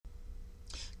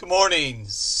Good morning,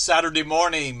 Saturday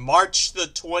morning, March the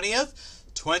 20th,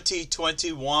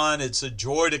 2021. It's a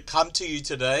joy to come to you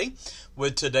today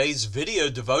with today's video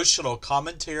devotional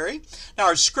commentary. Now,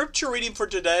 our scripture reading for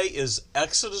today is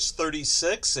Exodus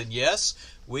 36, and yes,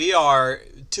 we are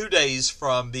 2 days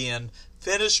from being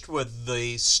finished with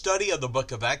the study of the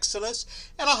book of Exodus,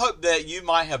 and I hope that you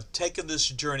might have taken this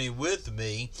journey with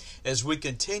me as we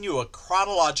continue a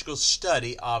chronological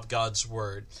study of God's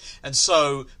Word. And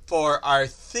so, for our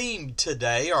theme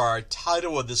today, or our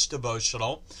title of this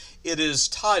devotional, it is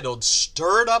titled,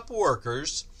 Stirred Up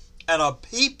Workers and a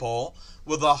People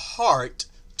with a Heart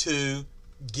to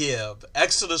Give.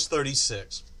 Exodus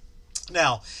 36.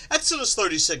 Now, Exodus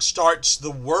 36 starts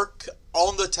the work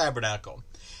on the tabernacle.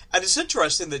 And it's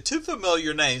interesting that two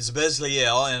familiar names,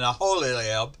 Bezalel and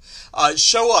Aholiab,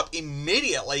 show up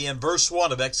immediately in verse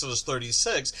 1 of Exodus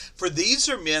 36. For these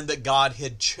are men that God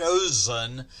had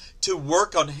chosen to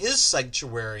work on His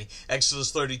sanctuary.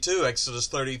 Exodus 32, Exodus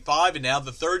 35, and now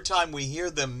the third time we hear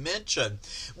them mentioned.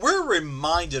 We're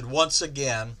reminded once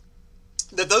again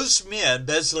that those men,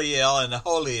 Bezalel and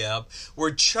Aholiab,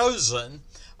 were chosen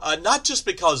not just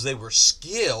because they were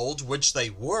skilled, which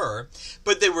they were,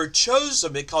 but they were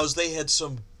chosen because they had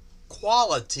some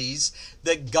qualities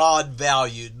that God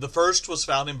valued. The first was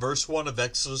found in verse 1 of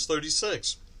Exodus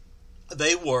 36.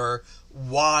 They were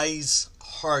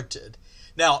wise-hearted.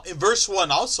 Now, in verse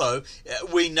 1 also,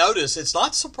 we notice it's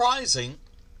not surprising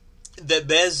that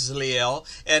Bezalel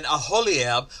and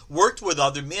Aholiab worked with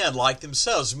other men like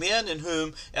themselves, men in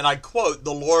whom, and I quote,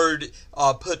 the Lord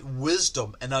put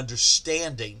wisdom and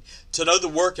understanding to know the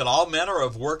work and all manner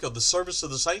of work of the service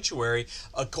of the sanctuary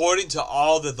according to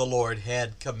all that the Lord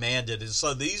had commanded. And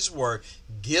so these were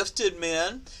gifted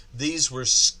men, these were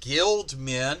skilled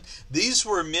men, these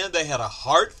were men that had a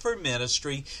heart for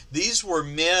ministry, these were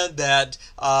men that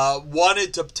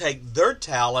wanted to take their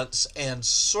talents and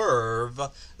serve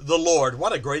the Lord.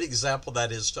 What a great example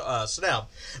that is to us. Now,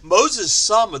 Moses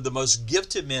summoned the most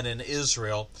gifted men in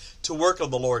Israel to work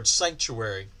on the Lord's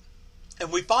sanctuary.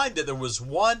 And we find that there was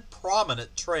one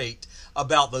prominent trait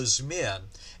about those men.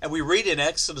 And we read in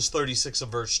Exodus 36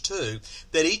 and verse 2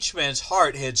 that each man's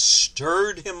heart had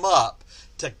stirred him up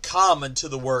to come into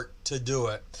the work to do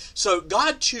it. So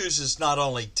God chooses not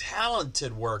only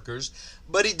talented workers,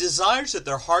 but He desires that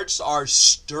their hearts are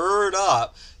stirred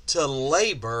up to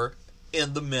labor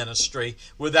in the ministry.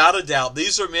 Without a doubt,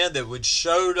 these are men that would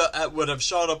have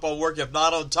shown up on work, if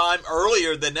not on time,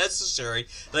 earlier than necessary.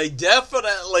 They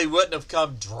definitely wouldn't have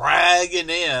come dragging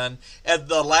in at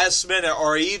the last minute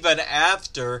or even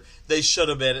after they should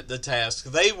have been at the task.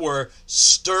 They were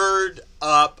stirred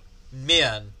up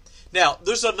men. Now,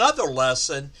 there's another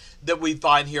lesson that we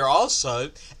find here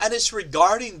also, and it's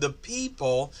regarding the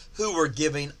people who were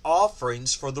giving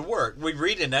offerings for the work. We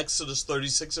read in Exodus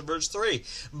 36 and verse 3,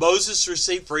 Moses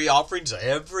received free offerings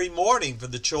every morning for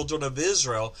the children of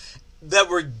Israel that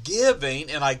were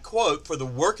giving, and I quote, for the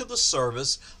work of the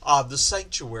service of the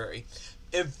sanctuary.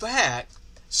 In fact,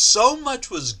 so much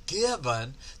was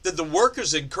given that the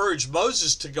workers encouraged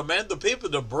Moses to command the people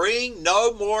to bring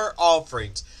no more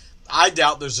offerings. I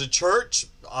doubt there's a church,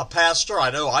 a pastor,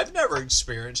 I know I've never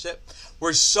experienced it,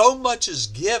 where so much is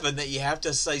given that you have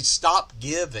to say, stop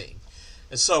giving.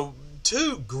 And so,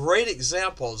 two great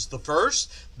examples. The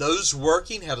first, those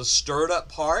working had a stirred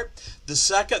up heart. The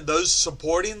second, those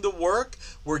supporting the work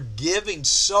were giving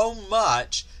so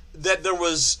much that there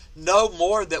was no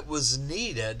more that was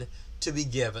needed to be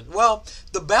given. Well,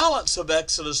 the balance of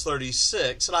Exodus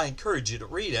 36, and I encourage you to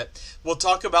read it, we'll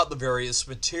talk about the various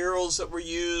materials that were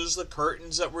used, the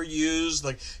curtains that were used,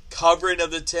 the covering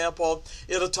of the temple.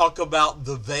 It'll talk about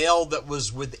the veil that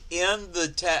was within the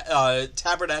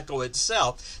tabernacle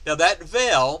itself. Now that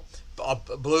veil,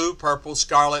 blue, purple,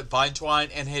 scarlet, fine twine,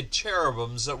 and had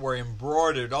cherubims that were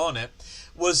embroidered on it,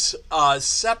 was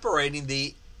separating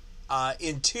the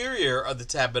interior of the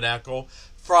tabernacle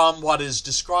from what is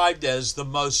described as the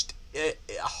most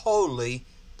holy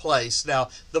place. Now,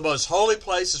 the most holy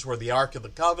place is where the Ark of the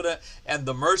Covenant and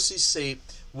the mercy seat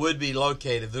would be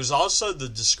located. There's also the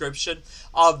description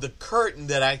of the curtain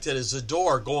that acted as a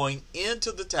door going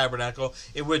into the tabernacle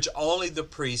in which only the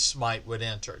priests would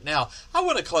enter. Now, I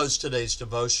want to close today's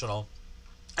devotional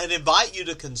and invite you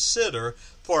to consider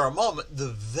for a moment the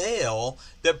veil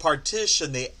that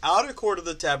partitioned the outer court of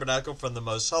the tabernacle from the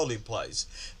most holy place.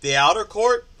 The outer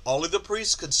court, only the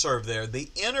priests could serve there. The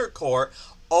inner court,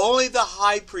 only the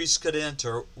high priest could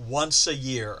enter once a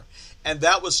year. And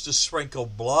that was to sprinkle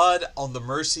blood on the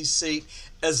mercy seat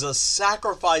as a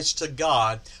sacrifice to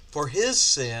God for His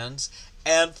sins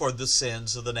and for the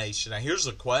sins of the nation. Now here's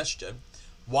a question.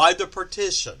 Why the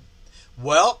partition?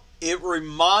 Well, it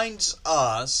reminds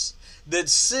us that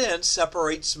sin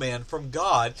separates man from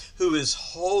God, who is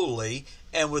holy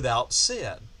and without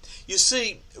sin. You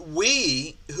see,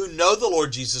 we who know the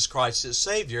Lord Jesus Christ as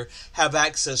Savior have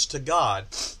access to God,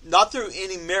 not through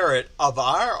any merit of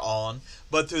our own,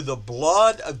 but through the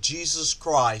blood of Jesus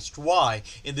Christ. Why?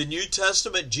 In the New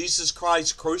Testament, Jesus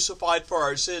Christ crucified for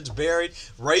our sins, buried,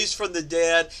 raised from the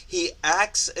dead. He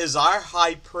acts as our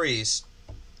high priest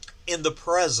in the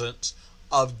presence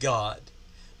of God.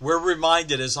 We're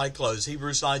reminded, as I close,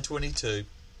 Hebrews 9:22,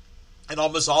 and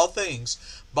almost all things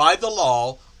by the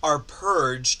law are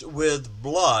purged with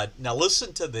blood. Now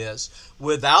listen to this.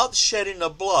 Without shedding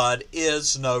of blood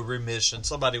is no remission.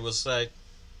 Somebody will say,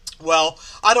 well,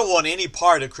 I don't want any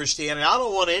part of Christianity. I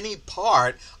don't want any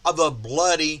part of a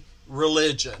bloody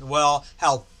religion. Well,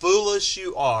 how foolish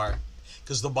you are.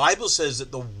 Because the Bible says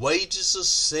that the wages of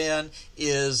sin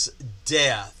is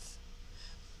death.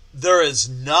 There is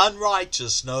none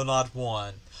righteous, no, not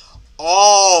one.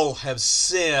 All have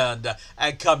sinned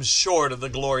and come short of the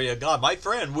glory of God. My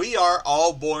friend, we are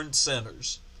all born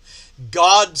sinners.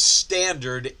 God's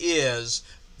standard is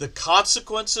the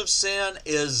consequence of sin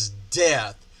is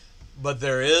death. But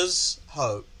there is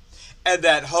hope. And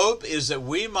that hope is that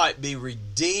we might be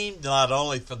redeemed not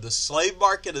only from the slave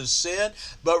market of sin,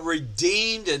 but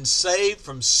redeemed and saved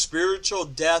from spiritual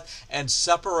death and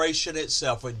separation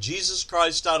itself. When Jesus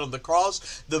Christ died on the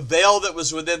cross, the veil that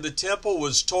was within the temple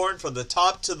was torn from the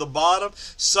top to the bottom.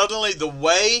 Suddenly the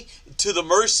way to the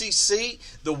mercy seat,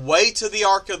 the way to the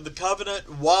Ark of the Covenant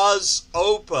was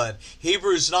open.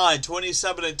 Hebrews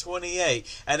 9:27 and 28.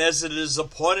 And as it is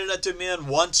appointed unto men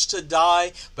once to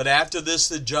die, but after this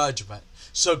the judgment.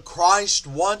 So Christ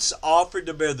once offered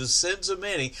to bear the sins of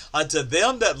many. Unto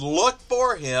them that look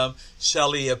for him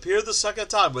shall he appear the second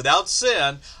time without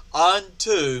sin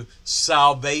unto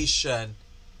salvation.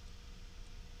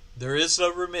 There is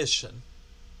no remission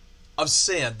of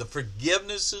sin, the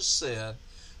forgiveness of sin,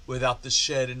 without the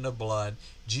shedding of blood.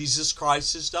 Jesus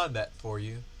Christ has done that for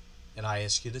you, and I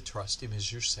ask you to trust him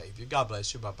as your Savior. God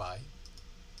bless you. Bye-bye.